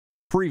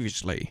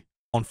Previously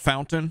on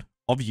Fountain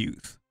of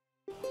Youth.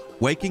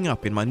 Waking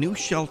up in my new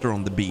shelter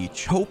on the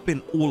beach,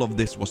 hoping all of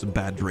this was a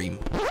bad dream.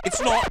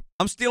 It's not!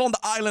 I'm still on the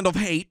island of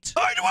hate.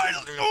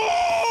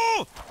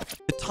 The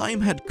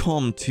time had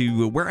come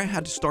to where I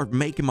had to start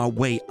making my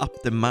way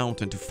up the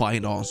mountain to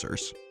find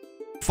answers.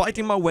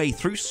 Fighting my way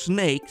through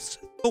snakes,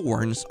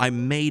 thorns, I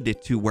made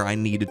it to where I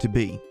needed to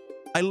be.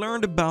 I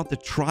learned about the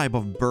tribe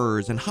of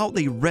birds and how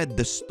they read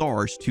the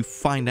stars to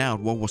find out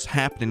what was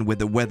happening with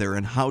the weather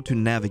and how to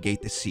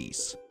navigate the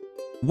seas.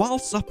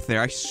 Whilst up there,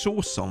 I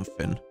saw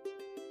something.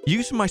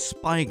 Using my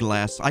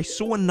spyglass, I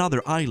saw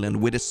another island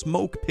with a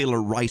smoke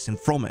pillar rising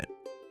from it.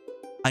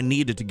 I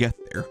needed to get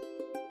there.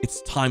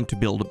 It's time to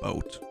build a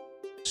boat.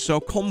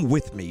 So come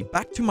with me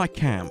back to my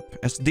camp,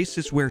 as this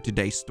is where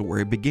today's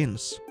story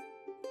begins.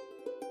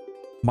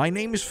 My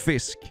name is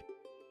Fisk.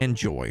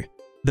 Enjoy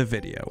the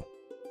video.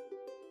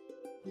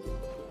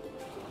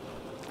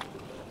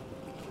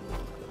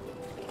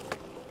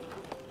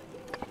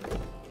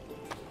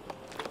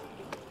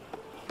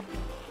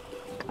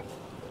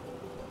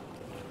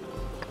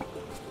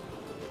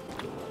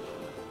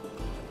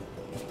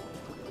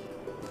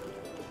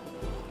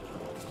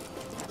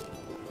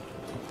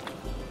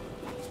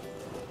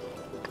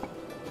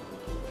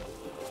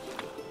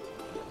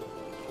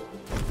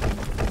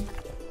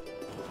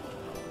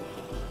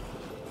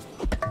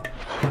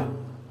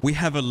 We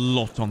have a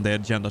lot on the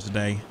agenda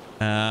today.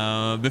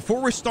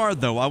 Before we start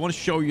though, I want to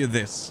show you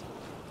this.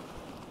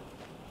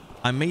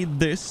 I made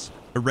this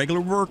a regular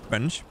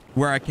workbench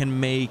where I can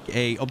make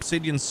a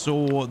obsidian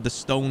saw, the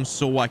stone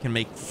saw, I can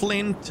make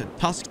flint,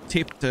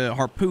 tusk-tipped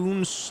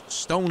harpoons,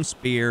 stone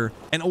spear,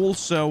 and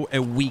also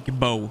a weak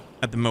bow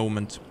at the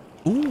moment.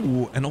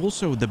 Ooh, and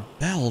also the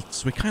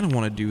belts. We kind of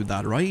want to do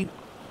that, right?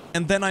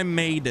 And then I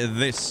made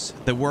this,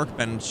 the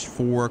workbench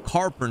for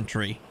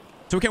carpentry.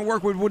 So we can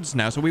work with woods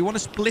now. So we want to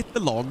split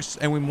the logs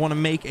and we want to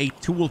make a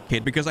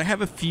toolkit because I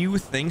have a few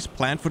things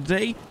planned for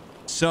today.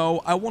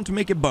 So I want to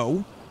make a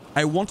bow.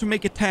 I want to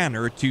make a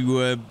tanner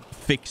to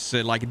fix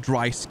like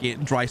dry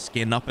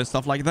skin up and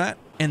stuff like that.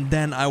 And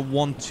then I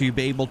want to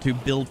be able to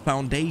build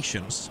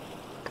foundations.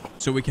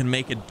 So we can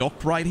make a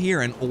dock right here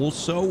and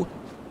also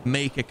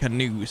make a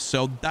canoe.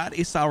 So that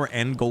is our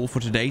end goal for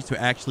today, to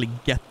actually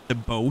get the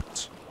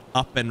boat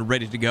up and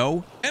ready to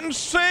go. And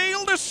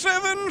sail the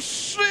seven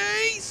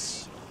seas!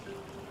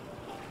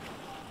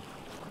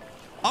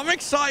 I'm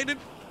excited.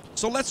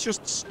 So let's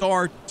just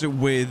start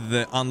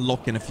with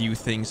unlocking a few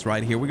things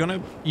right here. We're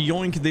gonna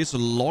yoink this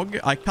log.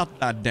 I cut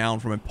that down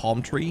from a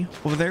palm tree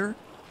over there.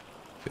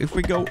 If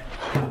we go...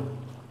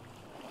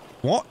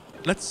 What?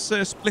 Let's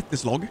split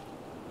this log.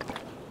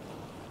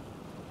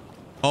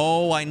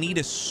 Oh, I need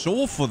a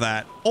saw for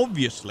that,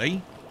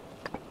 obviously.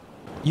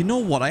 You know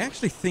what? I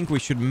actually think we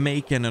should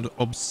make an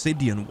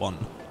obsidian one.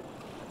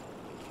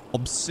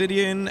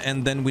 Obsidian,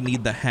 and then we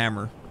need the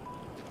hammer.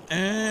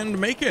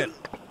 And make it.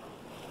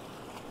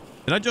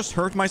 Did I just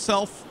hurt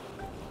myself?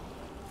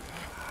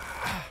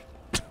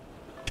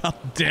 God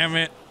damn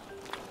it.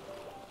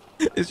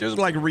 It's just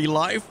like real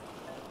life.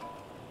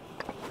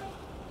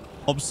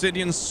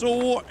 Obsidian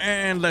saw,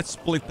 and let's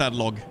split that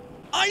log.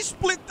 I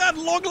split that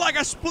log like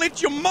I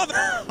split your mother.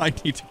 I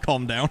need to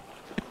calm down.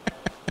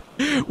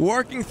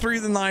 Working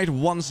through the night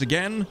once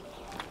again.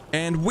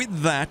 And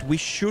with that, we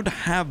should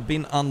have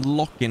been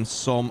unlocking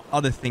some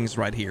other things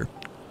right here.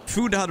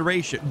 Food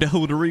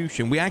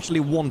dehydration. We actually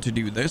want to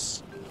do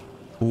this.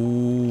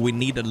 Ooh, we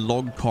need a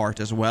log cart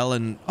as well.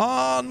 And,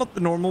 not the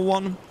normal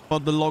one,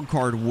 but the log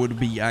cart would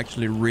be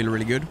actually really,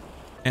 really good.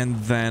 And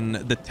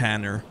then the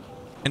tanner.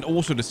 And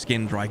also the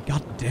skin dry.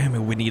 God damn it,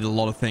 we need a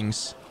lot of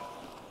things.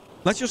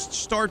 Let's just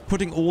start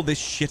putting all this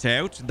shit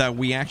out that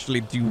we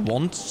actually do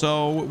want.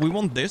 So, we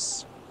want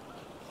this.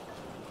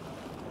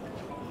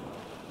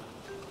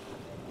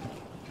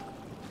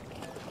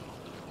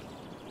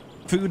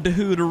 Food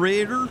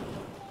dehydrator.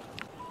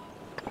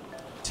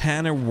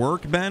 Tanner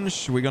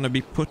workbench. We're gonna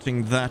be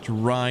putting that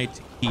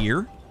right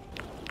here.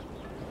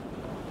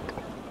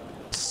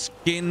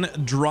 Skin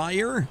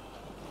dryer.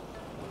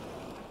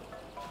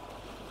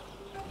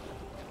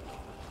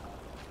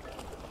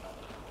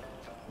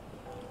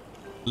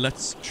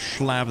 Let's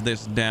slab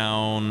this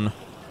down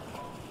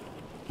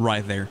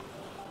right there.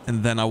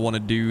 And then I want to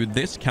do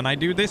this. Can I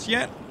do this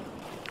yet?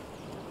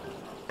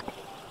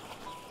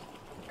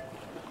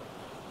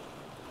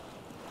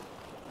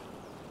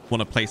 Want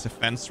to place a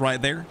fence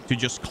right there to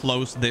just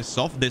close this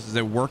off. This is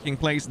a working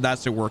place,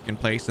 that's a working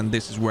place, and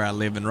this is where I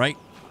live in, right?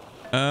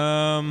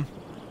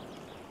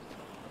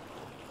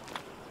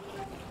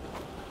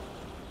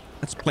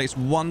 Let's place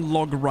one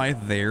log right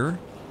there.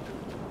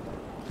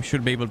 We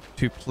should be able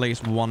to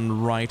place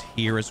one right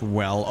here as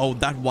well. Oh,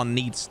 that one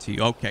needs to.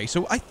 Okay,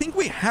 so I think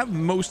we have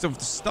most of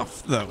the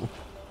stuff though.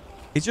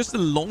 It's just the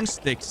long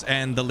sticks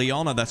and the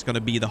liana that's going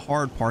to be the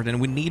hard part, and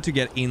we need to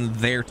get in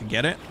there to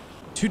get it.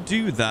 To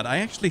do that, I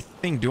actually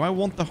think... Do I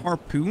want the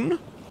harpoon?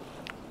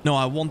 No,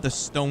 I want the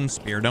stone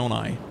spear, don't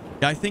I?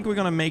 Yeah, I think we're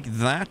gonna make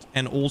that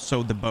and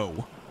also the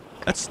bow.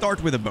 Let's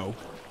start with a bow.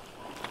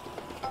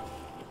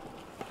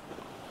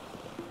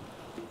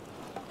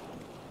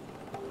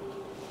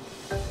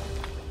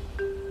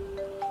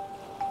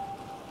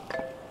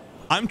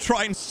 I'm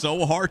trying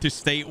so hard to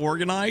stay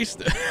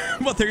organized,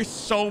 but there's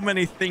so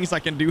many things I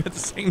can do at the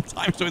same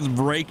time, so it's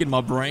breaking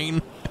my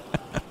brain.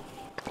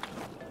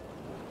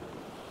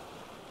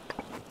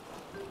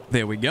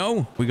 There we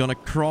go. We're gonna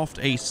craft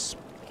a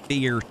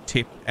spear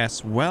tip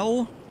as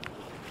well.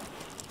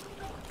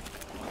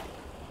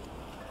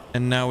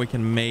 And now we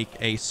can make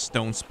a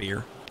stone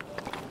spear.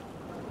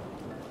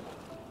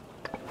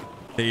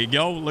 There you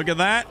go. Look at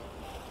that.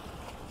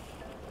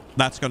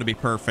 That's going to be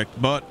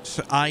perfect. But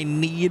I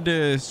need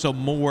some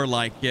more,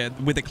 like,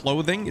 with the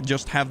clothing,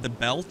 just have the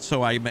belt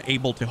so I'm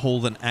able to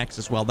hold an axe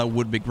as well. That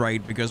would be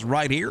great, because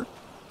right here,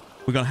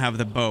 we're going to have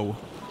the bow.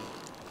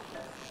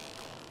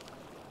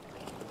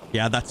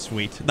 Yeah, that's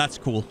sweet. That's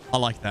cool. I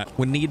like that.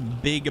 We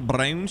need big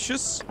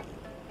branches.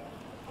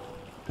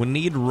 We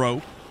need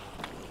rope.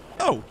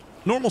 Oh,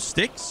 normal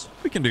sticks.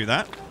 We can do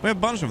that. We have a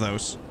bunch of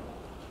those.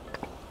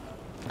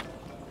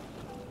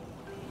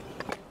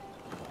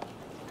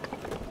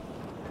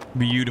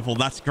 Beautiful.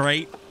 That's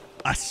great.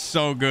 That's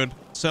so good.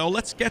 So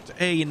let's get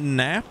a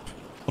nap.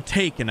 Or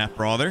take a nap,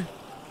 rather.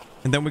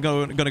 And then we're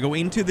gonna go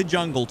into the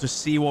jungle to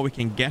see what we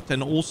can get.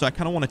 And also, I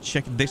kind of want to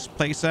check this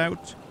place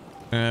out.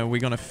 We're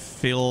gonna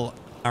fill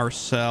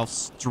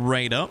ourselves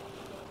straight up.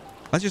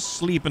 Let's just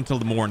sleep until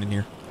the morning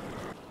here.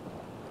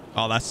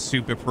 Oh, that's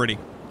super pretty.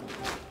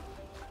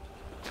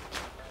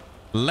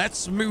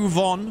 Let's move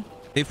on.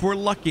 If we're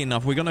lucky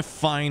enough, we're gonna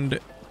find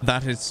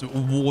that it's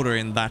water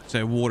in that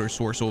water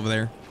source over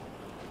there.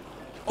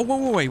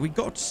 Oh, wait. We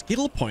got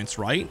skill points,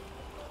 right?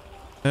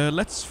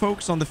 Let's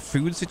focus on the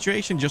food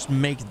situation. Just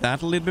make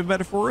that a little bit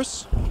better for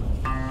us.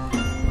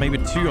 Maybe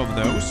 2 of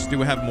those. Do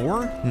we have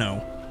more?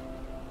 No.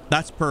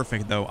 That's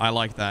perfect, though. I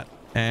like that.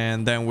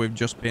 And then we've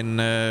just been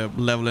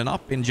leveling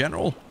up in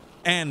general.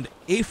 And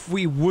if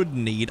we would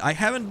need... I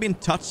haven't been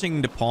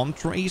touching the palm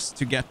trees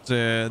to get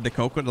the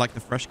coconut, like the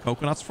fresh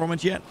coconuts from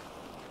it yet.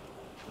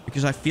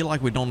 Because I feel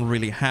like we don't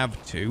really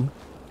have to.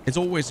 It's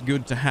always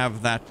good to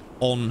have that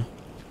on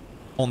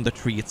the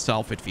tree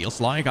itself, it feels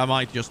like. I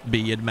might just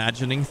be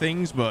imagining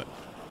things, but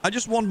I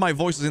just want my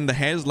voices in the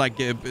heads, like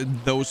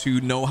those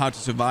who know how to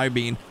survive,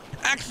 being,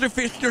 actually,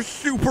 Fisk, you're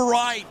super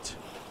right.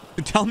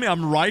 To tell me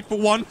I'm right for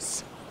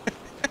once.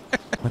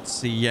 Let's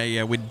see.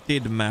 Yeah, we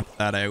did map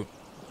that out.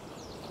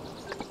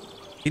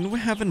 Didn't we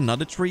have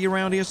another tree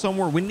around here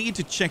somewhere? We need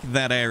to check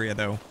that area,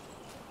 though,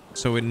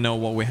 so we know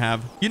what we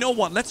have. You know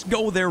what? Let's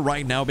go there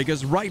right now,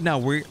 because right now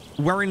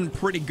we're in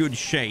pretty good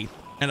shape,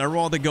 and I'd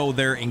rather go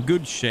there in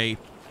good shape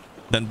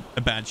than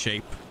a bad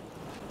shape.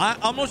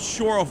 I'm not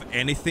sure of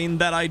anything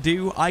that I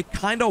do. I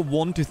kind of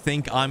want to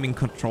think I'm in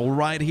control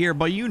right here,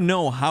 but you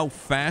know how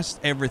fast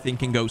everything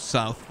can go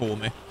south for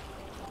me.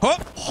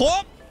 Hop,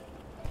 hop!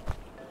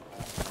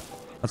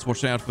 Let's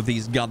watch out for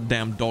these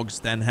goddamn dogs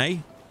then,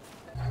 hey?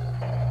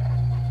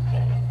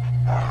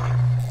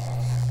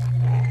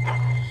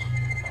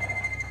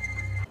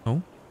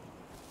 Oh.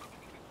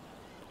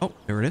 Oh,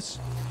 there it is.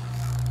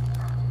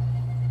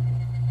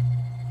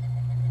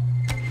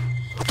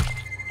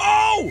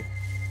 Oh!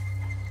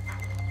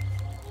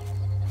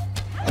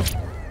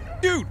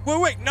 Dude,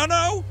 wait,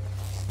 no.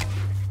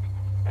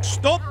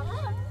 Stop.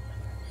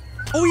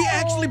 Oh, he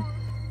actually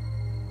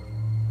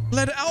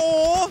bled.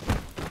 Oh,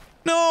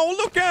 no,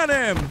 look at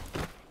him.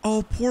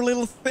 Oh, poor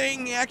little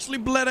thing. He actually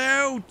bled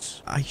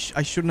out. I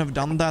shouldn't have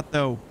done that,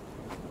 though,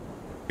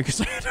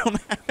 because I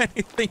don't have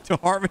anything to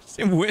harvest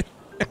him with.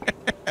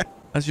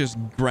 Let's just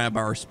grab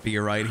our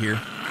spear right here.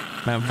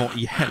 Man, vad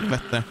i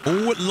helvete.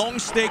 Oh, long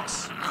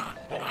sticks.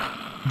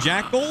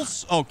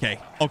 Jackals? Okay,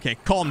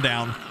 calm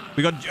down.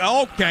 We got...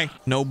 Okay.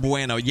 No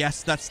bueno.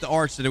 Yes, that's the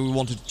arch that we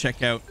wanted to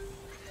check out.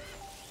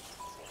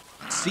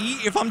 See,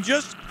 if I'm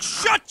just...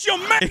 Shut your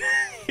mouth!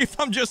 If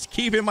I'm just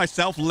keeping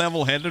myself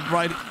level-headed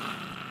right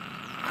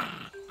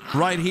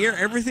here,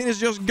 everything is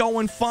just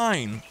going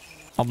fine.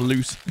 I'm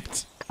losing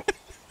it.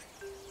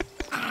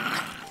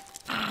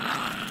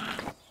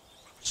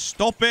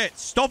 Stop it.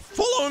 Stop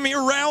following me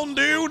around,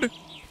 dude.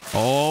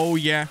 Oh,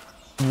 yeah.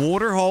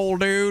 Waterhole,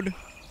 dude.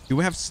 Do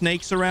we have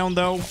snakes around,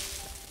 though?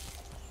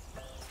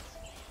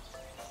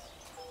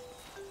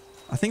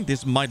 I think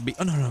this might be...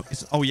 Oh, no.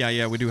 Oh,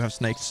 yeah, we do have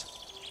snakes.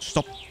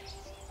 Stop.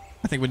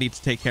 I think we need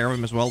to take care of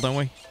him as well, don't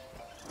we?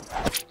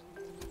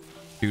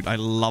 Dude, I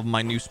love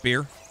my new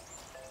spear.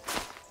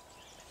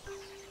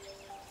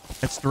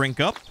 Let's drink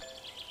up.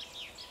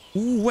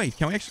 Ooh, wait.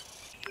 Can we actually...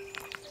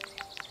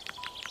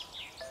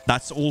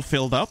 That's all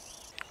filled up.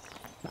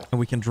 And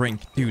we can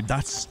drink. Dude,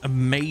 that's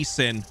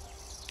amazing.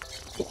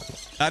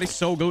 That is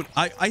so good.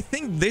 I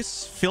think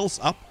this fills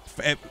up...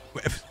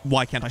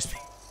 Why can't I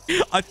speak?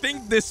 I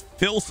think this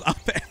fills up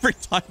every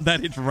time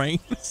that it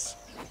rains.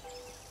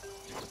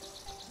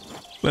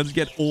 Let's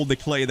get all the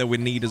clay that we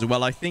need as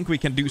well. I think we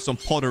can do some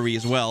pottery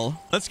as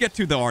well. Let's get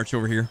to the arch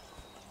over here.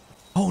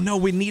 Oh, no.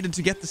 We needed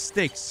to get the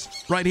sticks.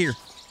 Right here.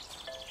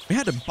 We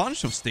had a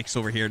bunch of sticks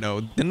over here,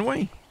 though. Didn't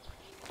we?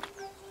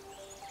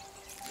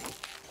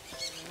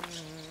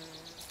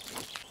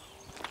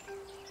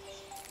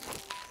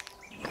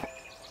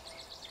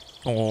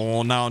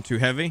 Oh, now I'm too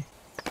heavy.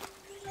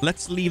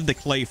 Let's leave the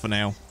clay for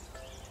now.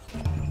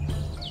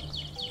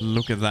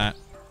 Look at that.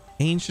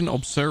 Ancient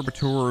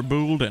observatory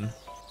building.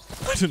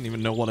 I don't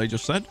even know what I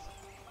just said.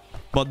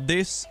 But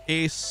this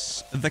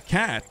is the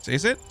cat,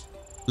 is it?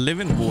 Live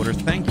in water,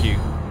 thank you.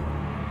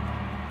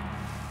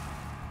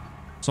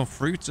 Some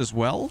fruits as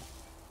well.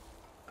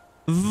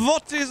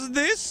 What is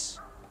this?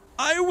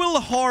 I will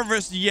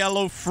harvest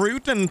yellow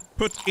fruit and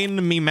put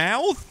in me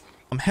mouth.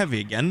 I'm heavy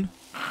again.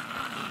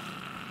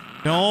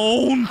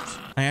 Don't.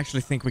 I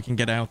actually think we can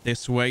get out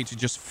this way to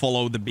just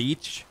follow the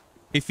beach.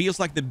 It feels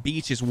like the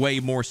beach is way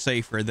more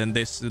safer than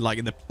this,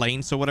 like the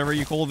plains or whatever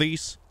you call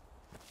these.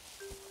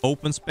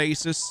 Open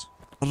spaces.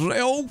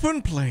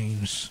 Open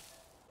plains.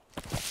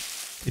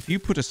 If you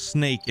put a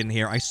snake in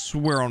here, I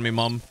swear on me,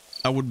 Mom,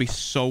 that would be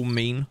so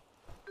mean.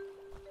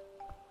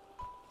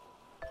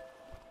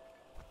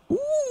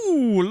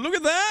 Ooh, look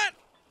at that.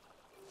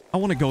 I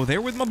want to go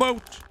there with my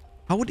boat.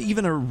 How would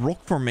even a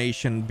rock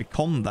formation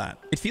become that?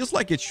 It feels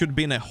like it should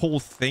be in a whole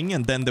thing,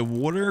 and then the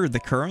water, the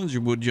currents,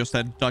 you would just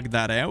have dug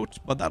that out.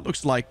 But that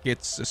looks like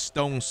it's a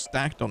stone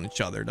stacked on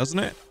each other, doesn't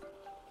it?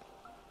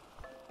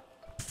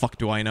 Fuck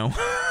do I know?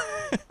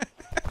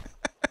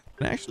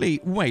 Actually,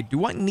 wait,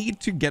 do I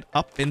need to get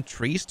up in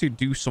trees to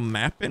do some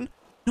mapping?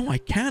 No, I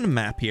can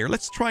map here.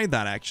 Let's try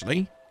that,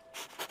 actually.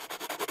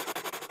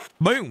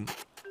 Boom.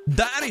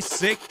 That is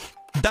sick.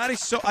 That is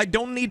so... I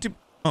don't need to...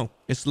 Oh,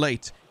 it's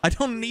late. I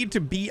don't need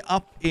to be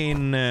up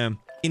in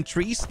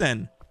trees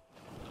then.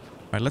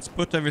 All right, let's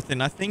put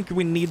everything. I think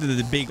we needed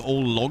the big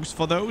old logs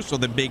for those, or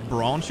the big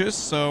branches.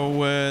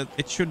 So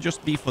it should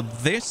just be for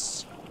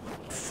this.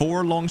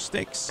 4 long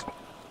sticks.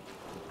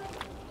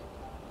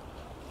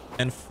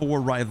 And 4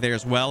 right there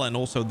as well, and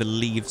also the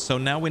leaves. So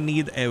now we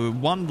need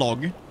 1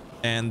 log,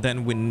 and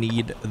then we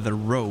need the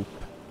rope.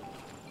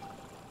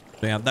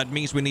 So yeah, that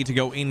means we need to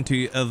go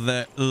into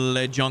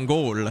the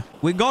jungle.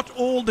 We got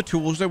all the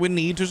tools that we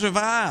need to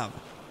survive.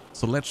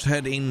 So let's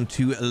head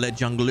into Le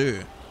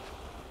Jungle.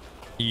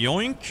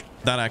 Yoink.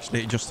 That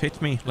actually just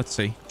hit me. Let's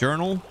see.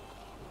 Journal.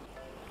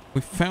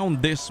 We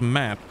found this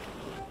map.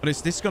 But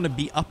is this going to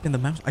be up in the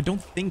mountains? I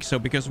don't think so,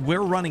 because we're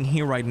running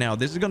here right now.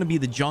 This is going to be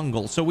the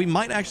jungle. So we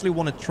might actually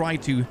want to try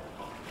to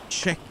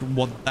check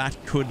what that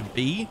could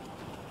be.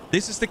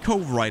 This is the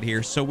cove right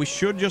here, so we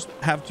should just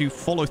have to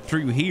follow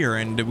through here,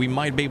 and we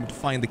might be able to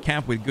find the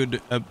camp with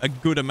a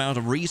good amount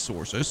of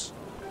resources.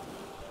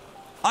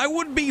 I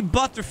would be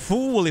but a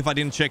fool if I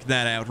didn't check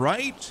that out,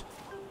 right?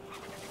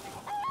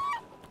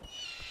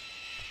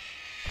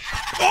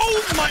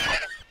 Oh my...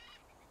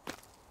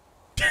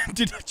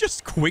 Did I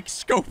just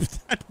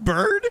quickscope that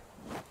bird?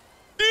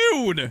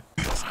 Dude!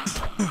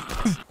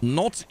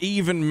 Not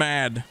even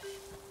mad.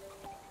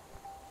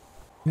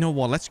 You know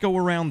what? Let's go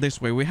around this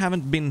way. We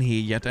haven't been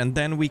here yet, and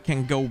then we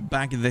can go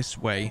back this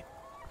way.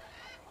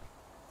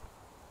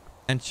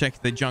 And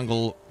check the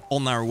jungle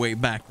on our way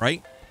back,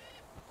 right?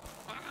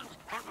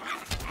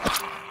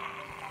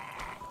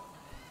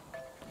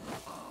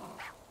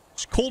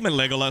 Just call me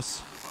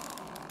Legolas.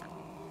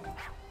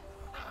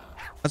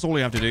 That's all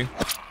you have to do.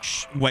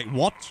 Shh, wait,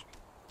 what?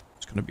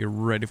 Just gonna be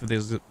ready for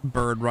this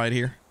bird right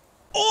here.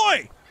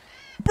 Oi!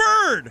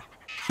 Bird!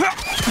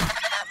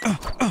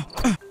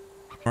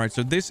 All right,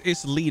 so this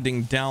is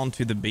leading down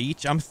to the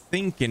beach. I'm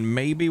thinking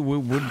maybe we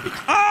would be...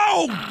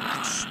 Oh!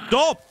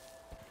 Stop!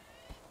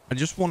 I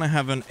just want to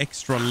have an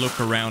extra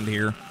look around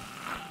here.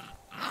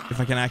 If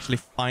I can actually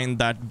find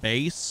that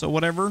base or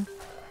whatever.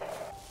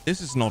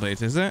 This is not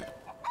it, is it?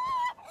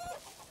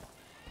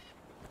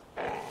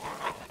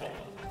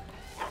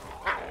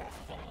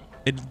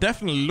 It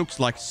definitely looks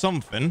like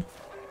something.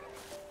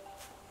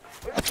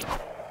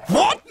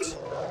 What?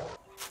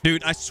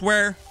 Dude, I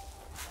swear...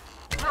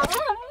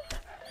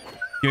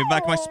 Give me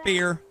back my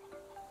spear.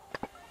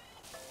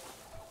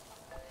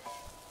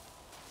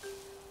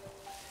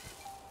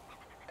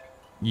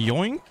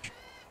 Yoink.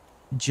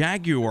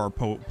 Jaguar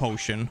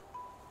potion.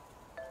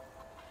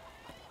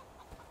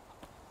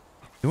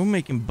 They were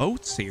making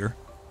boats here.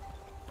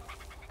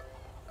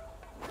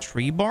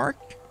 Tree bark.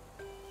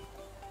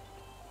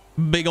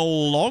 Big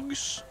old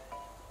logs.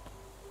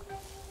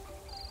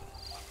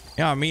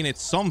 Yeah, I mean,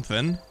 it's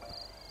something.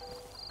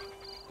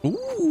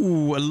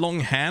 Ooh, a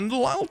long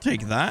handle. I'll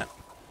take that.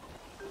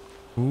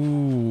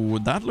 Ooh,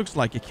 that looks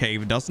like a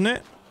cave, doesn't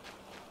it?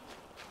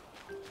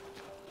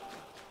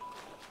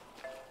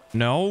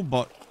 No,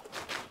 but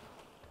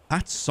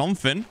that's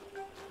something.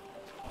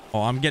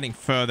 Oh, I'm getting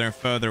further and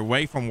further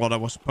away from what I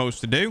was supposed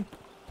to do.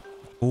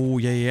 Oh,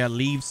 yeah,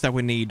 leaves that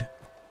we need.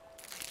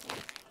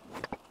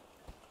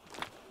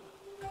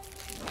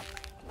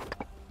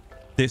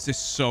 This is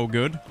so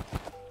good.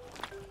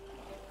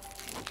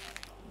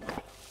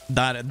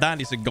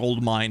 That is a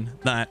gold mine.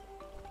 That.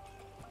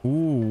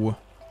 Ooh.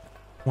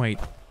 Wait,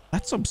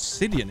 that's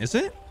obsidian, is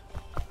it?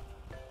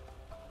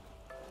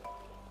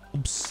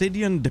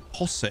 Obsidian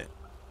deposit.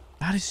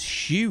 That is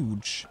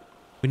huge.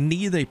 We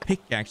need a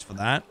pickaxe for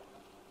that.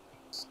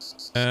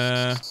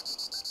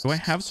 Do I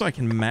have so I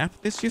can map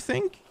this, you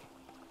think?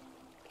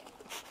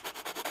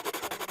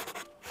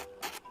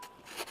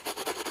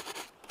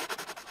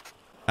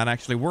 That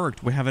actually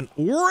worked. We have an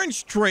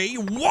orange tree.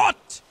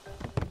 What?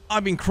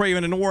 I've been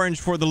craving an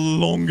orange for the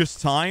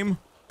longest time.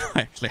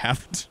 I actually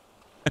haven't.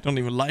 I don't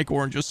even like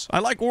oranges. I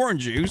like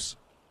orange juice.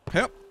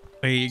 Yep.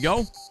 There you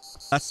go.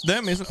 That's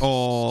them, isn't it?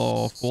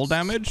 Oh, full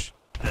damage.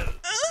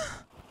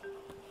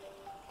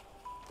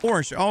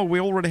 Orange. Oh, we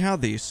already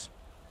had these.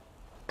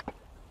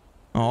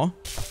 Oh.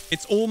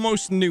 It's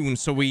almost noon,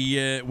 so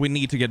we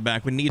need to get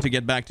back. We need to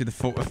get back to the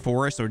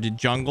forest or the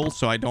jungle,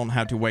 so I don't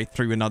have to wait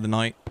through another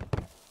night.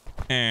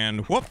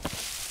 And whoop.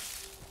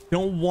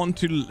 Don't want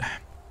to...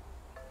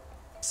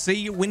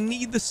 See, we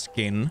need the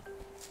skin.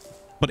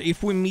 But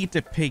if we meet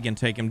a pig and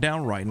take him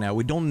down right now,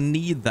 we don't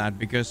need that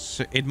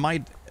because it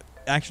might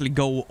actually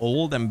go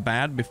old and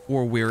bad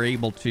before we're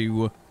able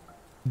to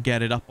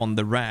get it up on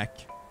the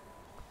rack.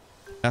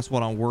 That's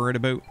what I'm worried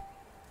about.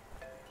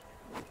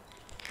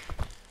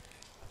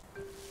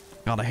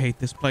 God, I hate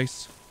this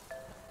place.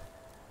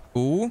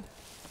 Ooh.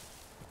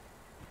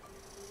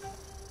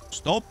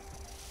 Stop.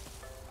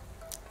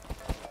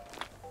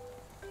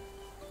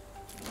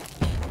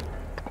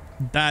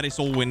 That is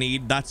all we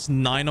need. That's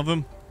 9 of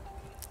them.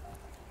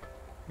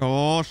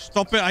 Oh,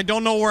 stop it. I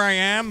don't know where I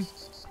am.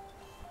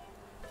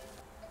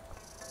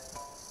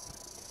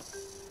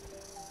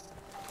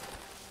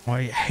 Oh,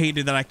 I hate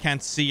it that I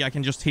can't see. I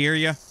can just hear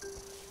you.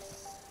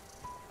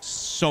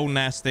 So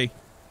nasty.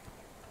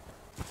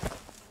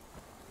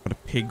 Got a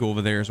pig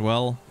over there as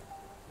well.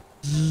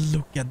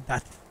 Look at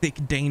that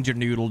thick danger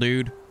noodle,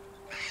 dude.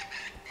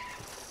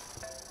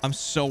 I'm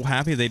so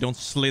happy they don't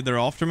slither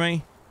after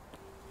me.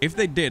 If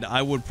they did,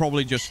 I would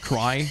probably just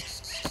cry.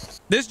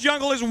 This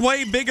jungle is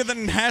way bigger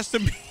than it has to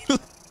be.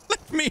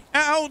 Let me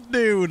out,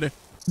 dude.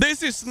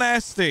 This is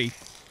nasty.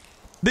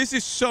 This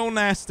is so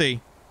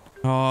nasty.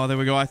 Oh, there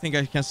we go. I think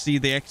I can see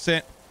the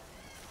exit.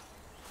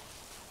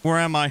 Where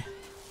am I?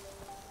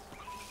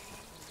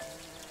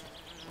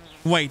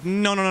 Wait,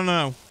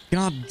 no.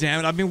 God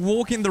damn it. I've been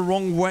walking the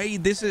wrong way.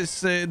 This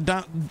is,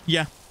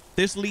 yeah.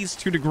 This leads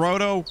to the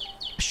grotto.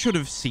 I should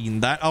have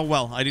seen that. Oh,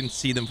 well, I didn't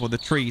see them for the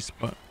trees,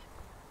 but...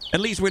 At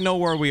least we know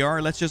where we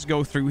are. Let's just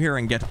go through here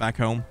and get back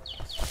home.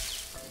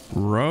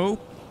 Row.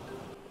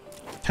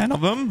 10 of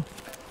them.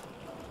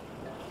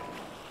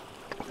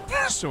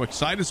 So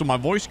excited, so my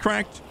voice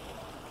cracked.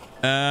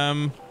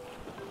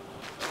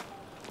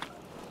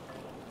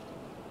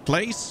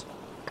 Place.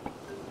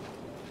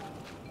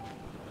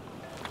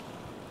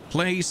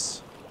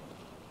 Place.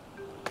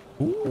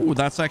 Ooh,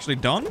 that's actually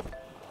done.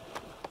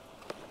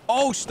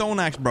 Oh,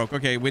 stone axe broke.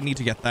 Okay, we need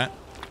to get that.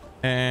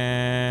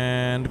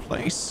 And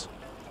place.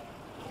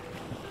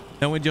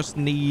 Then we just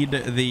need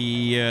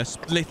the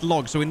split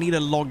log. So we need a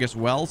log as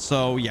well.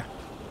 So, yeah.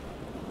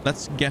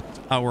 Let's get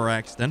our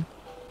axe then.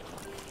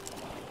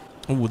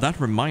 Oh, that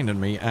reminded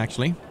me,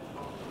 actually.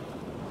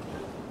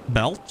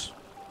 Belt.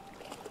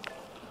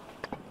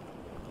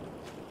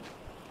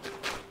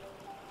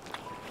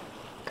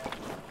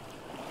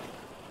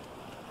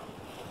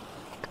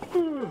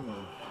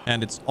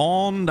 And it's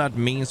on. That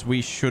means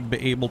we should be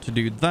able to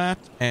do that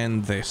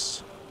and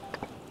this.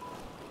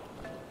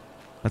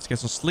 Let's get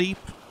some sleep.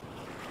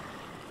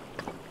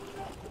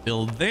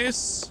 Build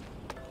this.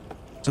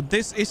 So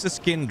this is a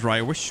skin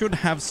dryer. We should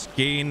have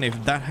skin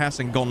if that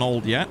hasn't gone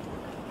old yet.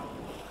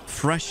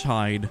 Fresh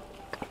hide.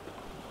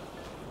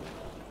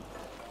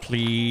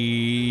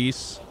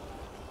 Please.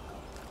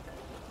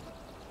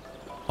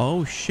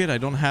 Oh shit, I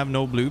don't have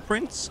no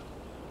blueprints.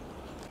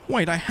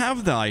 Wait, I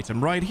have the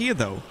item right here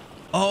though.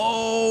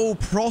 Oh,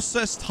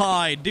 processed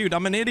hide. Dude,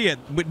 I'm an idiot.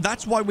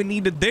 That's why we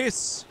needed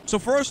this. So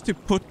for us to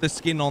put the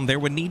skin on there,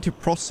 we need to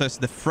process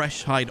the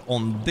fresh hide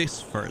on this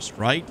first,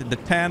 right? The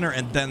tanner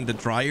and then the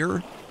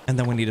dryer. And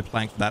then we need a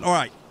plank for that. All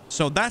right.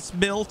 So that's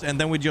built and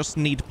then we just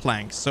need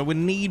planks. So we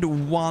need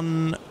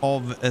one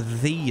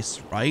of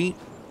these, right?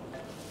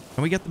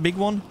 Can we get the big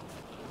one?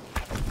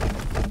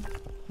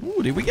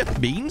 Ooh, did we get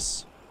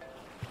beans?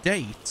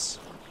 Dates.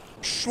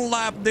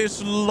 Slap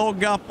this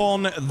log up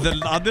on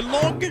the other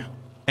log.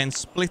 And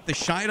split the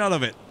shite out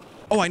of it.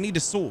 Oh, I need a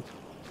saw.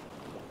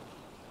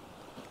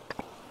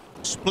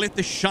 Split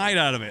the shite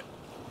out of it.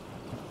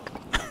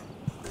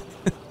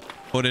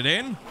 Put it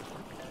in.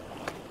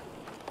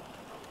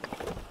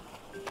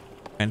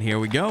 And here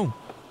we go.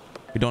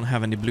 We don't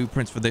have any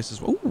blueprints for this as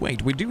well. Oh,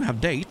 wait, we do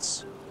have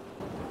dates.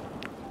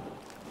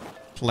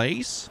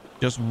 Place.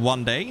 Just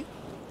one day.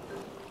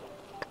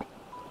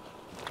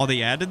 Are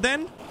they added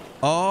then?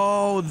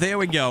 Oh, there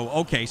we go.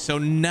 Okay, so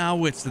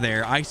now it's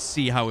there. I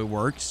see how it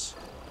works.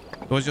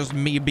 It was just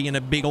me being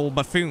a big old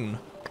buffoon.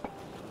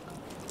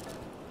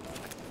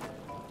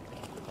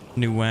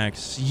 New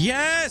axe.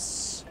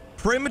 Yes!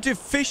 Primitive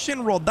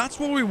fishing rod. That's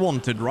what we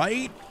wanted,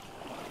 right?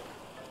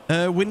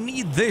 We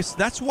need this.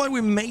 That's why we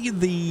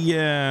made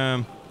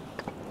the...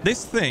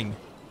 this thing.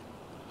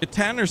 The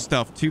tanner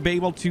stuff to be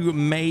able to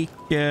make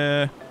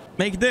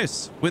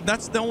this.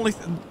 That's the only...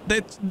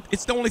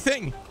 it's the only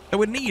thing that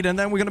we need, and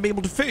then we're going to be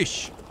able to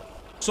fish.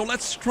 So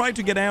let's try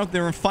to get out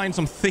there and find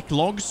some thick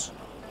logs.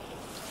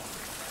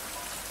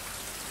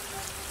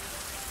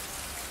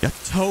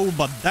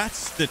 Yatoba,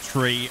 that's the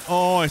tree.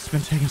 Oh, it's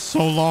been taking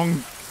so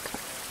long.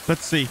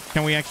 Let's see.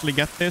 Can we actually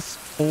get this?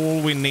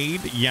 All we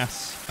need?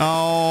 Yes.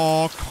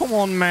 Oh, come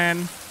on,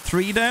 man.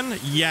 3 then?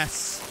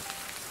 Yes.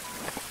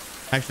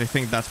 I actually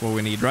think that's what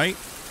we need, right?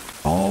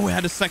 Oh, we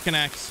had a second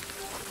axe.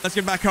 Let's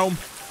get back home.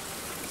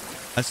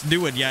 Let's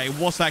do it. Yeah, it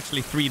was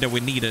actually 3 that we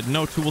needed.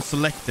 No tool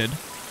selected.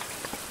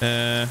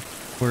 Where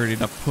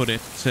did I put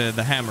it?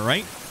 The hammer,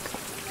 right?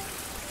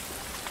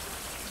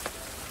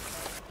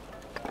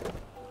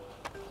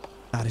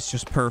 That is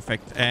just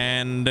perfect.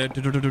 And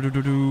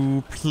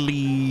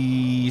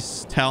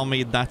please tell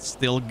me that's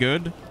still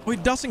good. Oh,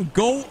 it doesn't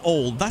go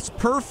old. That's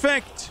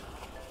perfect.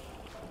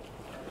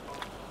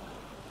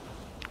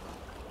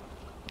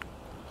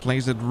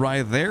 Place it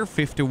right there.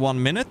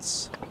 51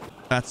 minutes.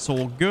 That's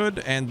all good.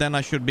 And then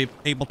I should be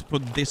able to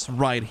put this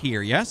right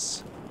here.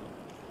 Yes?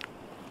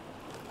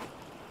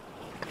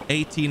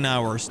 18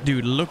 hours.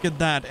 Dude, look at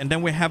that. And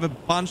then we have a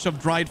bunch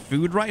of dried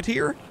food right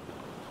here.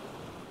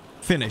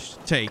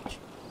 Finished. Take.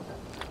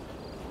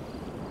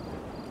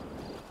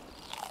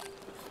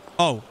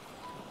 Oh,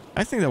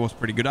 I think that was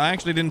pretty good. I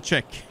actually didn't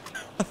check.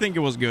 I think it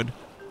was good.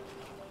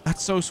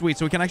 That's so sweet.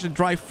 So we can actually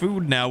dry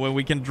food now, and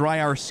we can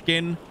dry our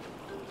skin.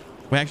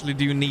 We actually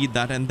do need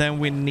that. And then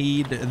we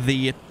need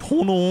the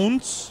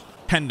tendons.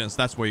 Tendons,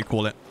 that's what you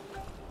call it.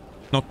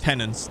 Not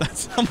tenants.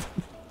 That's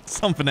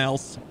something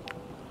else.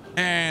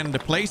 And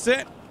place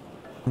it.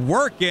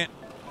 Work it.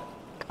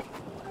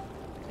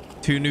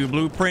 2 new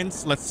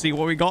blueprints. Let's see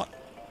what we got.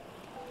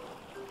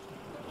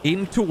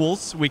 In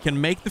tools, we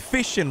can make the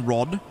fishing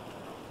rod,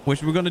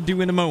 which we're going to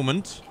do in a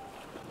moment.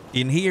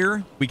 In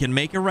here, we can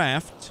make a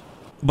raft.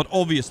 But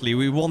obviously,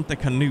 we want the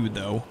canoe,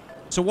 though.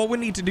 So what we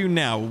need to do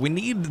now, we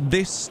need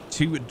this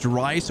to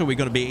dry so we're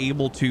going to be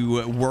able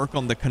to work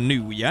on the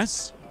canoe,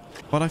 yes?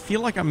 But I feel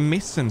like I'm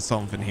missing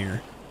something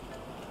here.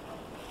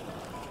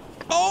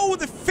 Oh,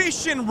 the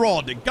fishing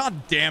rod!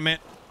 God damn it.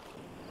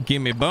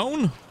 Gimme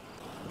bone.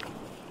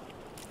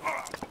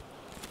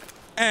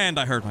 And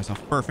I hurt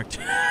myself. Perfect.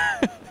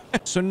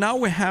 So now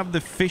we have the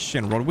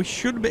fishing rod. We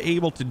should be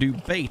able to do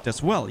bait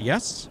as well,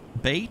 yes?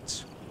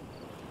 Bait.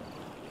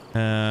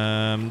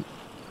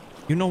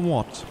 You know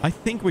what? I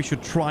think we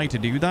should try to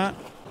do that.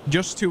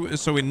 Just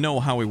so we know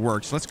how it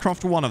works. Let's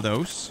craft 1 of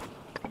those.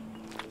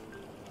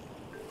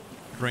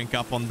 Drink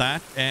up on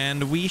that.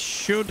 And we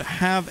should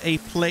have a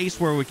place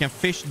where we can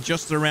fish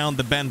just around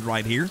the bend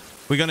right here.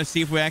 We're gonna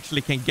see if we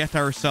actually can get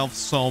ourselves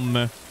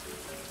some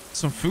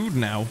food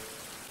now.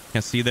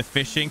 Can see the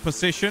fishing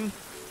position.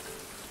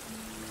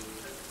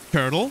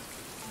 Turtle.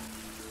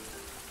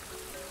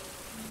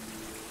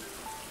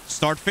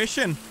 Start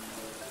fishing.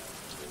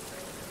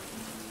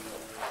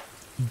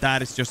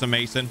 That is just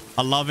amazing.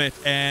 I love it.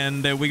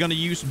 And we're going to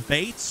use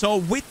bait. So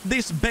with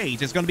this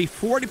bait, it's going to be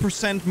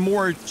 40%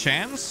 more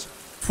chance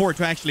for it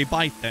to actually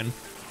bite then.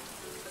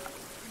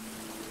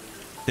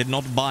 Did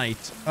not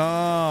bite.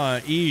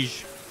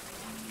 Eesh.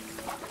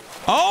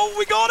 Oh,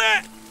 we got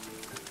it!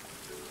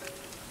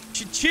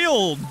 She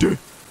chilled.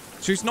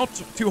 So it's not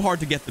too hard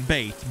to get the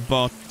bait,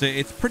 but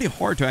it's pretty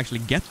hard to actually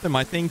get them.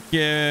 I think,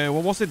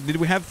 what was it? Did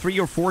we have 3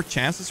 or 4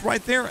 chances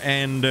right there?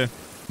 And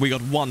we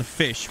got 1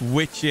 fish,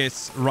 which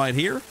is right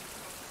here.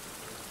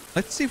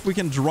 Let's see if we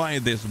can dry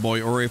this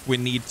boy, or if we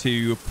need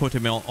to put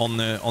him on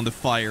the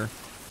fire.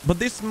 But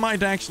this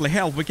might actually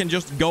help. We can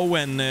just go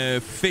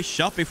and fish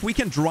up. If we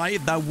can dry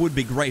it, that would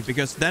be great,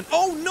 because then...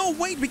 Oh, no,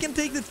 wait! We can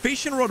take the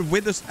fishing rod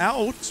with us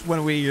out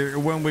when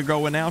we're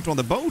going out on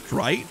the boat,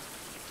 right?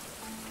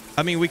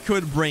 I mean, we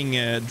could bring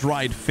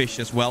dried fish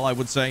as well, I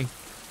would say.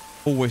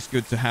 Always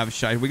good to have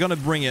shite. We're gonna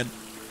bring a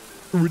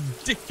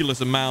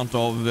ridiculous amount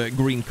of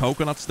green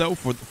coconuts, though,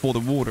 for the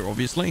water,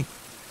 obviously.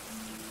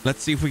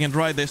 Let's see if we can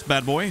dry this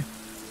bad boy.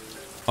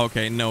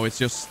 Okay, no, it's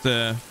just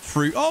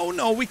fruit. Oh,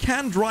 no, we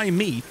can dry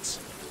meat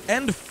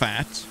and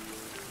fat,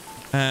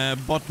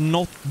 but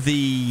not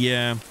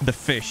the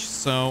fish.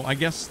 So I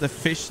guess the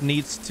fish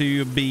needs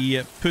to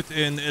be put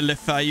in le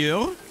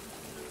fire.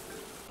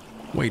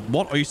 Wait,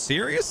 what? Are you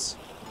serious?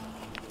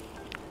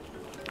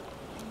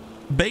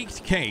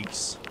 Baked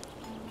cakes.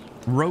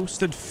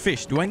 Roasted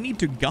fish. Do I need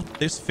to gut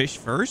this fish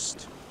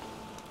first?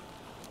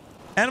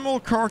 Animal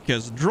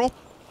carcass. Drop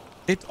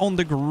it on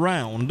the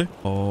ground.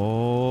 Oh.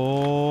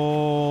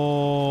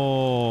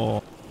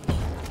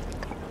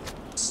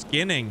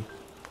 Skinning.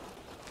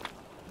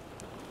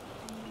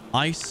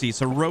 I see.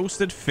 So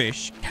roasted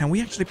fish. Can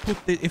we actually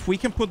put this... If we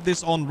can put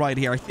this on right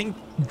here. I think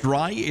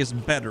dry is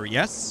better.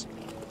 Yes?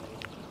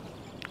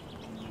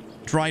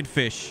 Dried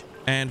fish.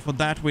 And for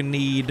that we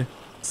need...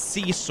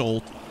 sea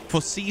salt.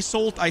 For sea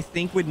salt, I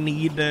think we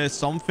need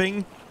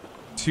something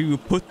to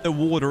put the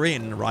water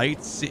in,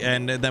 right?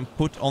 And then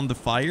put on the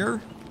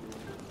fire.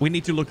 We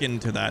need to look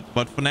into that.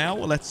 But for now,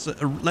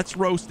 let's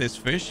roast this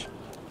fish.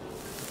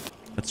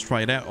 Let's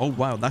try it out. Oh,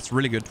 wow. That's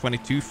really good.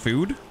 22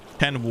 food,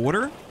 10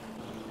 water,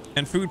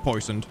 and food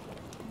poisoned.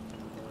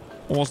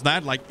 What was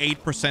that? Like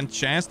 8%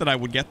 chance that I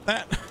would get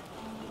that?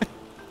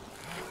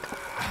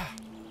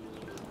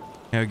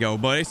 There we go.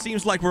 But it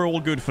seems like we're all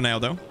good for now,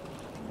 though.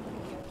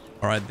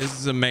 All right, this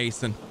is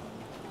amazing.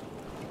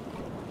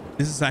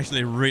 This is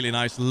actually really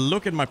nice.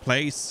 Look at my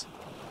place.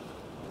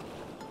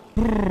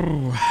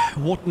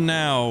 What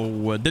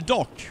now? The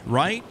dock,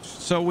 right?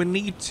 So we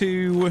need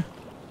to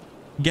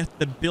get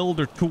the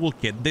builder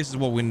toolkit. This is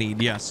what we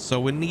need, yes. So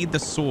we need the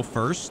saw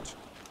first.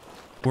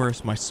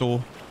 Where's my saw?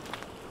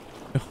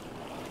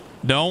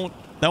 Don't.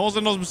 That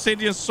wasn't an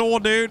obsidian saw,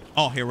 dude.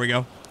 Oh, here we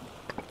go.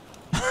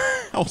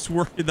 I was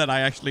worried that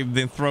I actually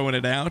been throwing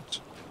it out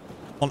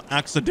on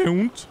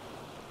accident.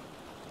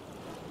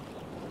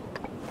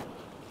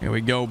 Here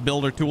we go.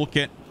 Builder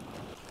toolkit.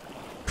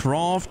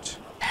 Craft.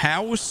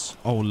 House.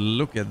 Oh,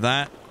 look at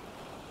that.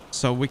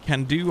 So we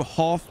can do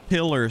half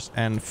pillars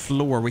and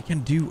floor. We can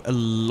do a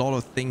lot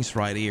of things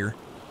right here.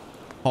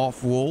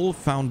 Half wall.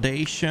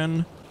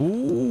 Foundation.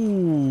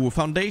 Ooh.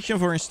 Foundation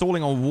for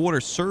installing on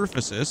water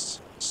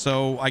surfaces.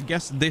 So I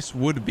guess this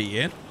would be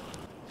it.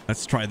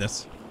 Let's try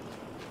this.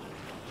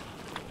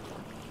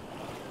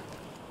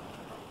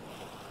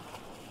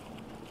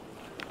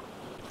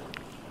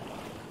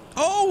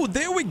 Oh,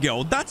 there we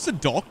go. That's a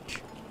dock.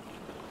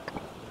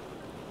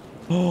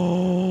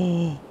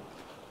 Oh.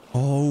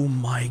 Oh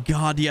my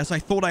god. Yes, I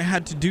thought I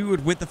had to do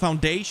it with the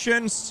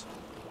foundations.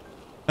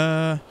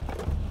 I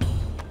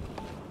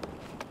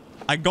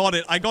got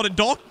it. I got a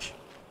dock.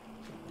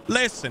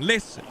 Listen,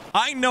 listen.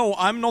 I know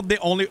I'm not the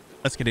only...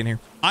 Let's get in here.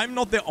 I'm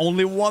not the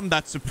only one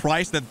that's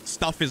surprised that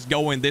stuff is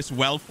going this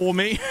well for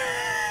me.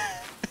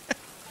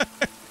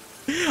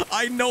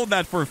 I know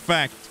that for a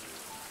fact.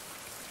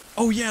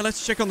 Oh yeah,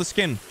 let's check on the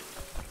skin.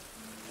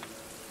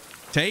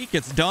 Take,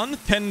 it's done.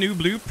 10 new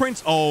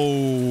blueprints.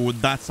 Oh,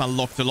 that's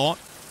unlocked a lot.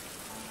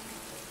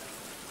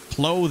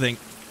 Clothing.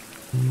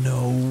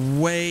 No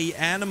way.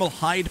 Animal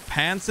hide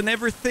pants and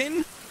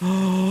everything.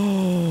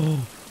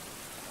 Oh.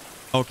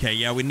 Okay,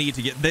 yeah, we need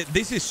to get...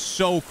 This is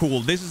so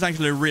cool. This is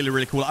actually really,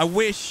 really cool. I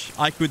wish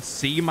I could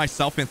see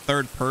myself in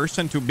third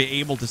person to be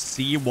able to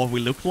see what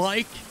we look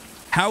like.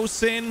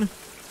 Housing.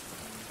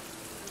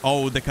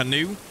 Oh, the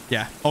canoe.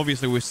 Yeah,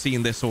 obviously we've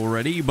seen this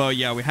already. But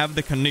yeah, we have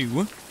the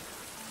canoe.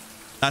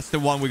 That's the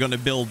one we're going to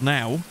build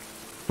now.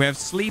 We have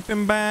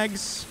sleeping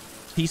bags.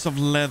 Piece of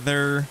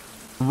leather.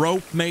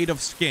 Rope made of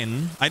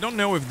skin. I don't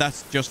know if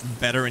that's just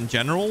better in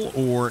general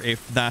or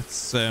if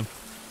that's...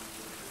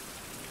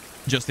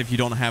 just if you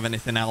don't have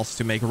anything else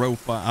to make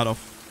rope out of,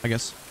 I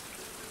guess.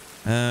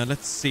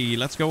 Let's see.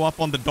 Let's go up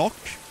on the dock.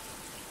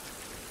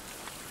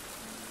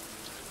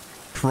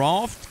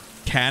 Craft.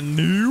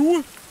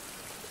 Canoe.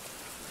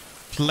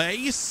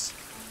 Place.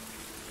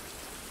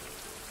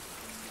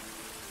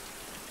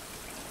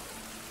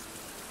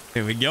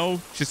 Here we go.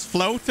 She's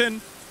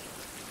floating.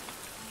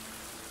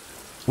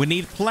 We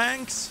need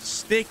planks,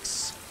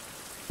 sticks.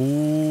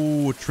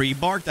 Ooh, tree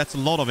bark. That's a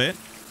lot of it.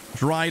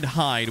 Dried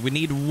hide. We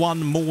need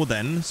one more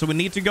then. So we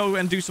need to go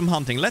and do some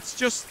hunting. Let's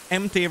just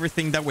empty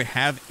everything that we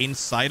have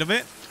inside of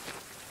it.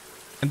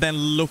 And then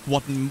look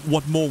what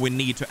more we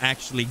need to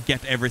actually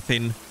get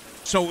everything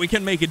so we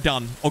can make it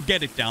done. Or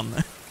get it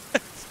done.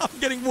 I'm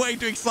getting way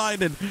too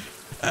excited.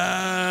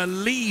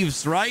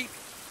 Leaves, right?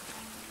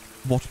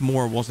 What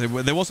more was it?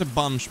 There was a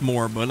bunch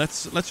more, but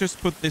let's just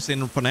put this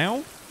in for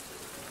now.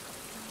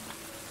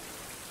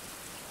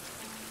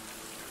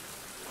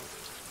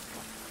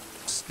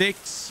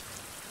 Sticks.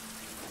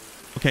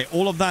 Okay,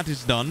 all of that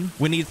is done.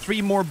 We need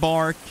 3 more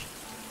bark.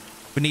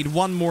 We need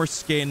 1 more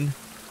skin.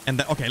 And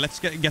then, okay, let's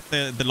get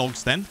the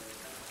logs then.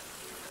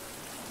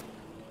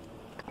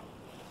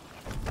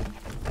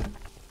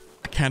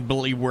 I can't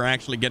believe we're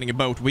actually getting a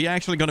boat. We're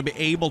actually going to be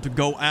able to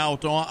go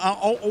out.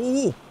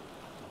 Oh.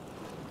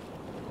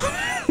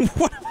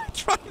 What am I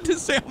trying to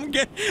say?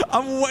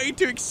 I'm way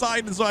too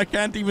excited, so I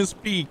can't even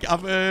speak.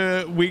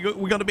 We're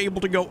going to be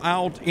able to go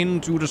out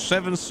into the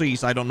 7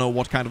 seas. I don't know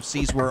what kind of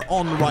seas we're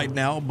on right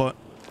now, but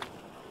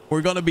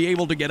we're going to be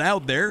able to get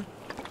out there.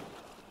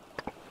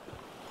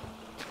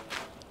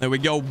 There we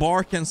go.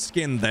 Bark and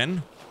skin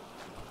then.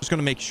 Just going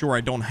to make sure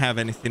I don't have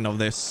anything of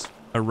this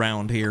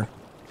around here.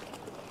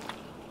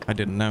 I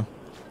didn't know.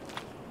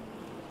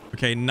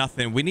 Okay,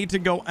 nothing. We need to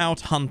go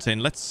out hunting.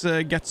 Let's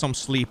get some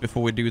sleep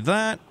before we do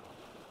that.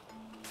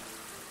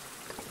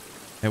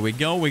 There we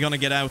go. We're going to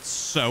get out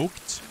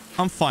soaked.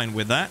 I'm fine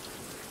with that.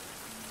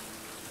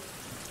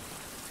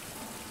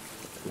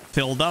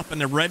 Filled up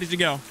and ready to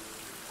go.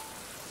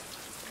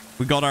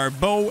 We got our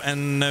bow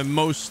and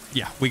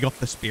yeah, we got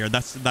the spear.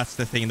 That's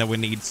the thing that we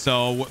need.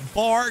 So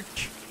bark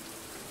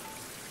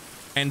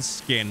and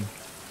skin.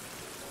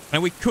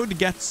 And we could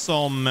get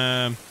some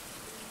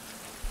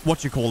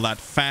what you call that,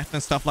 fat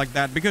and stuff like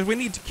that, because we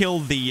need to kill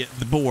the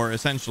boar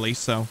essentially.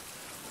 So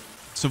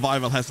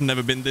survival has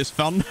never been this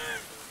fun.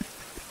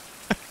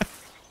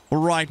 All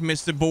right,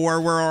 Mr.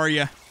 Boar, where are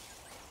you?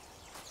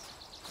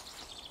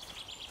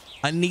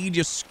 I need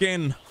your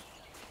skin.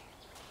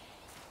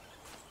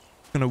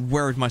 I'm gonna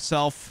wear it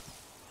myself.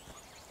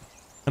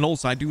 And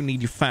also, I do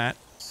need your fat.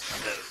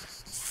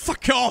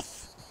 Fuck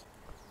off!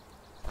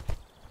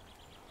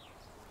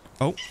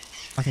 Oh,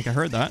 I think I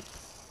heard that.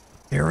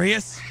 There he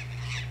is.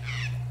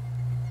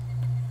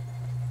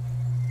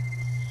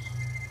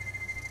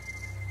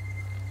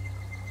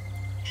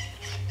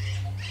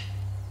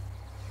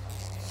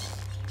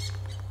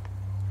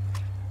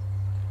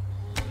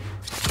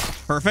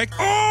 Perfect.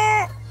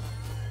 Oh!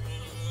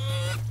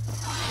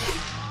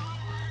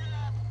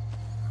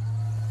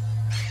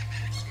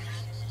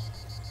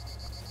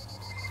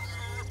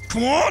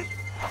 Come on!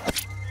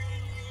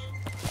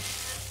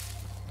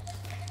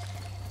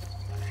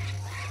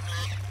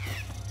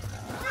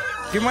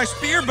 Give my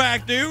spear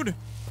back, dude!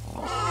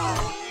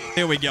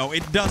 There we go.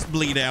 It does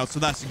bleed out, so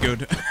that's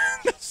good.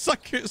 That's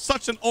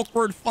such an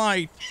awkward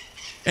fight.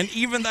 And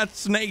even that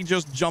snake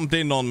just jumped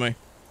in on me.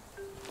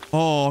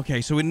 Oh,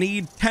 okay. So we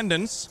need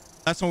tendons.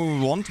 That's what we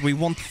want. We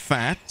want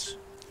fat.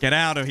 Get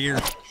out of here.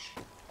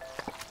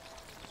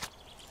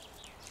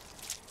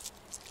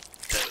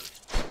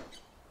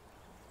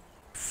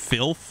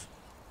 Filth.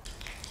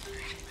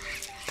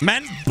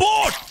 Man,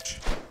 bot!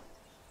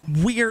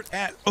 Weird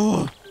at.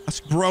 Oh,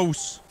 that's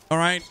gross. All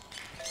right.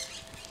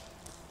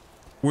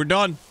 We're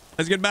done.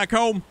 Let's get back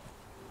home.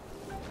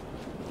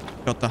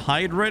 Got the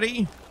hide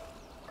ready.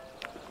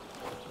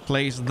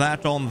 Place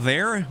that on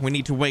there. We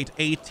need to wait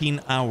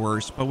 18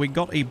 hours, but we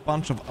got a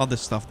bunch of other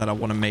stuff that I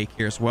want to make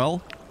here as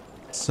well.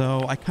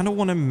 So I kind of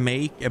want to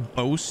make a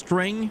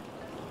bowstring.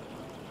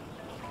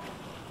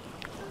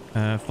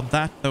 For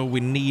that, though,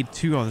 we need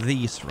 2 of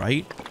these,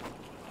 right?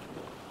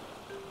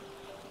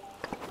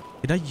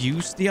 Did I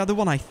use the other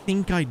one? I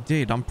think I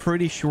did. I'm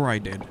pretty sure I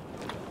did.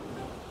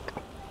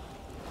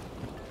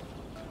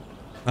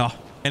 Oh,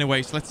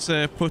 anyways, let's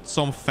put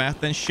some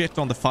fat and shit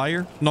on the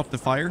fire. Not the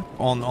fire,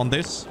 on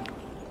this.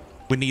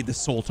 We need the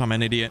salt. I'm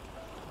an idiot.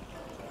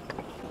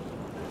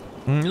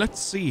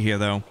 Let's see here,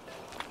 though.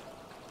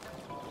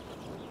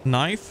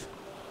 Knife.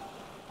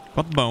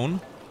 Got bone.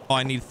 Oh,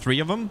 I need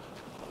 3 of them.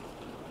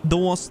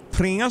 Dos,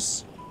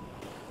 tres.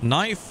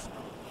 Knife.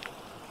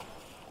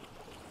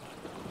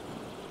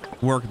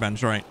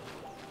 Workbench, right.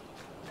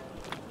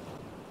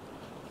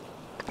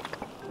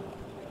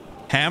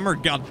 Hammer,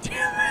 god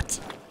damn it.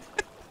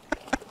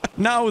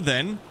 Now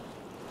then.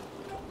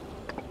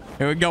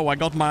 Here we go. I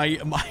got my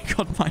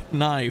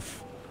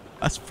knife.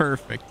 That's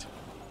perfect.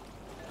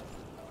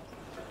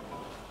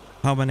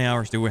 How many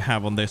hours do we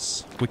have on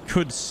this? We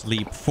could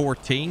sleep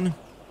 14.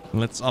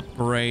 Let's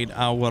upgrade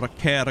our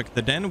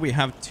character then. We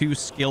have 2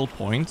 skill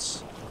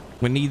points.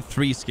 We need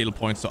 3 skill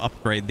points to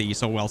upgrade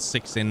these. Oh, well,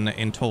 6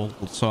 in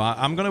total. So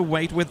I'm going to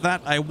wait with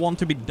that. I want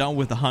to be done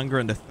with the hunger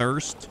and the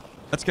thirst.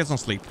 Let's get some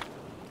sleep.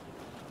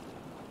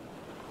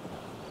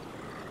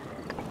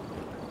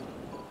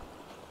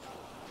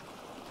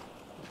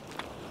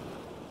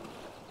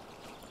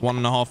 One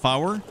and a half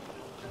hour.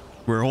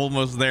 We're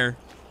almost there.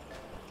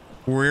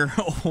 We're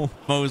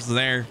almost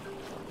there.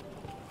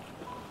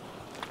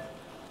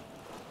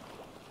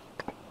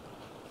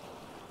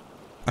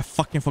 I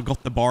fucking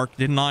forgot the bark,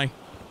 didn't I?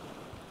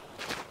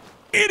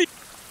 Idiot!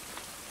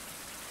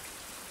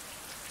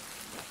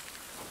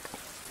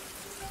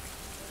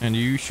 And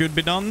you should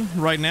be done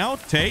right now.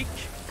 Take.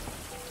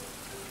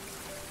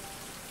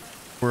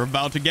 We're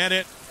about to get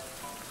it.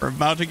 We're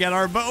about to get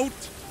our boat.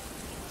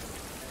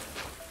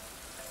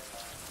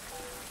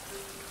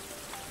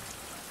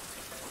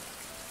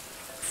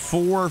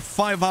 4 or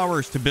 5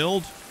 hours to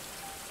build.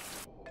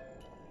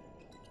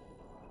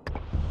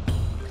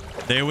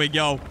 There we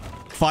go.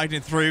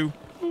 Fighting through.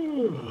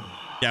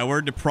 Yeah,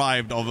 we're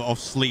deprived of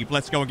sleep.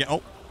 Let's go and get...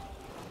 Oh.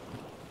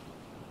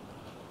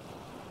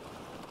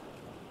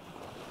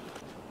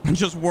 I'm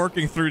just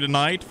working through the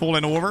night.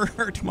 Falling over.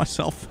 Hurt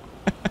myself.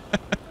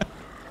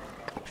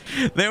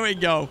 There we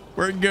go.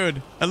 We're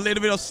good. A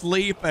little bit of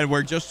sleep and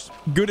we're just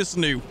good as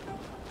new.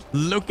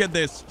 Look at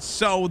this.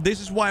 So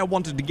this is why I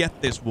wanted to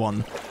get this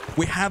one.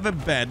 We have a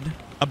bed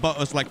above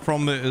us, like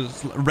from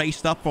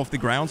raised up off the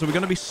ground. So we're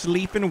going to be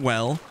sleeping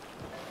well.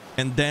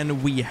 And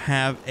then we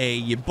have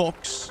a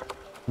box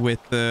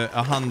with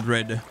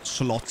 100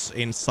 slots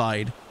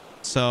inside.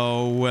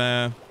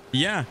 So,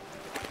 yeah.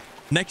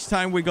 Next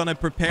time we're going to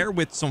prepare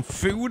with some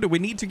food. We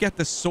need to get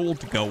the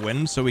salt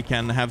going so we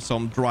can have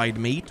some dried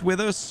meat with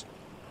us.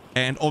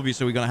 And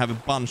obviously we're going to have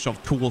a bunch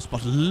of tools.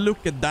 But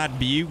look at that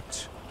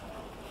beaut.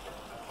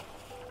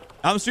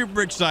 I'm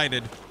super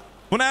excited.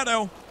 For now,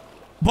 though,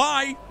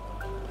 bye.